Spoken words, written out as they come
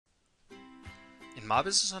In My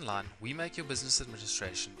Business Online, we make your business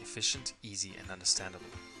administration efficient, easy, and understandable.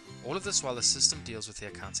 All of this while the system deals with the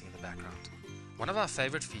accounting in the background. One of our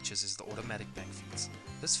favorite features is the automatic bank feeds.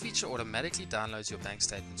 This feature automatically downloads your bank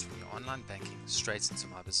statements from your online banking straight into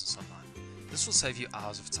My Business Online. This will save you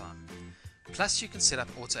hours of time. Plus, you can set up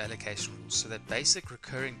auto allocation rules so that basic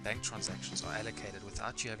recurring bank transactions are allocated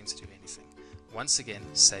without you having to do anything. Once again,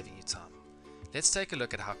 saving you time. Let's take a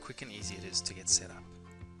look at how quick and easy it is to get set up.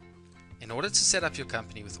 In order to set up your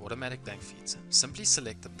company with automatic bank feeds, simply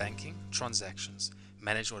select the Banking, Transactions,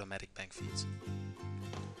 Manage Automatic Bank Feeds.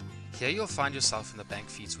 Here you'll find yourself in the Bank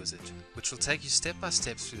Feeds wizard, which will take you step by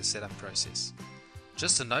step through the setup process.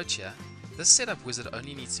 Just a note here, this setup wizard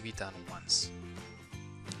only needs to be done once.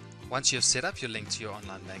 Once you have set up your link to your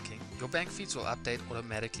online banking, your bank feeds will update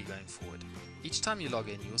automatically going forward. Each time you log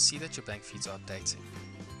in, you will see that your bank feeds are updating.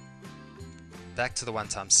 Back to the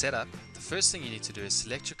one-time setup, the first thing you need to do is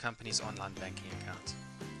select your company's online banking account.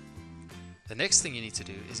 The next thing you need to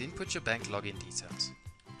do is input your bank login details.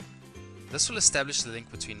 This will establish the link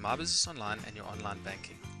between My Business Online and your online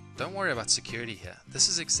banking. Don't worry about security here, this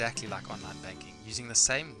is exactly like online banking, using the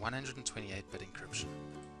same 128-bit encryption.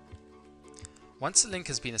 Once the link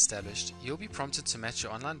has been established, you'll be prompted to match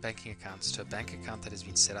your online banking accounts to a bank account that has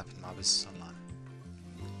been set up in My Business Online.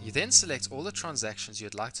 You then select all the transactions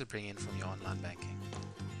you'd like to bring in from your online banking.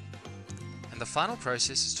 And the final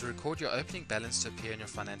process is to record your opening balance to appear in your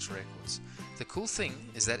financial records. The cool thing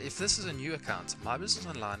is that if this is a new account, My Business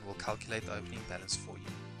Online will calculate the opening balance for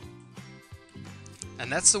you.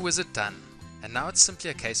 And that's the wizard done. And now it's simply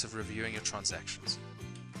a case of reviewing your transactions.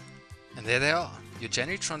 And there they are, your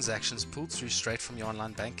January transactions pulled through straight from your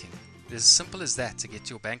online banking. It is as simple as that to get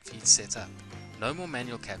your bank feeds set up. No more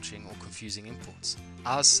manual capturing or confusing imports.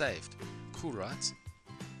 Hours saved. Cool, right?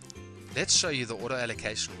 Let's show you the auto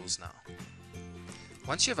allocation rules now.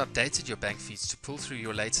 Once you have updated your bank feeds to pull through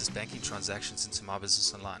your latest banking transactions into My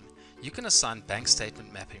Business Online, you can assign bank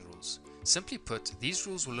statement mapping rules. Simply put, these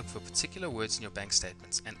rules will look for particular words in your bank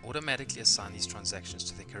statements and automatically assign these transactions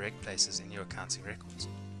to the correct places in your accounting records.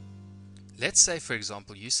 Let's say, for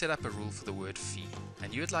example, you set up a rule for the word fee,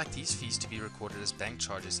 and you would like these fees to be recorded as bank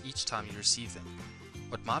charges each time you receive them.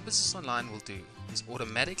 What My Business Online will do is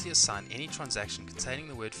automatically assign any transaction containing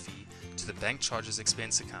the word fee to the bank charges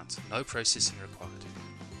expense account, no processing required.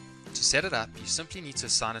 To set it up, you simply need to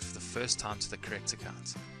assign it for the first time to the correct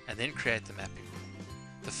account, and then create the mapping rule.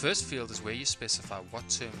 The first field is where you specify what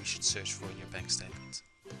term we should search for in your bank statement.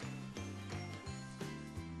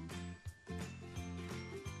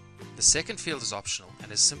 The second field is optional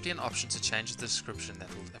and is simply an option to change the description that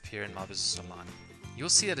will appear in My Business Online. You'll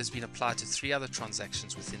see that it has been applied to 3 other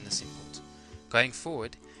transactions within this import. Going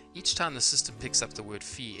forward, each time the system picks up the word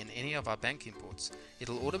fee in any of our bank imports, it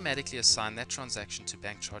will automatically assign that transaction to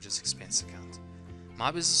bank charges expense account. My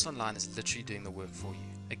Business Online is literally doing the work for you.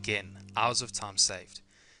 Again, hours of time saved.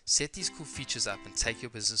 Set these cool features up and take your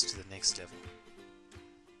business to the next level.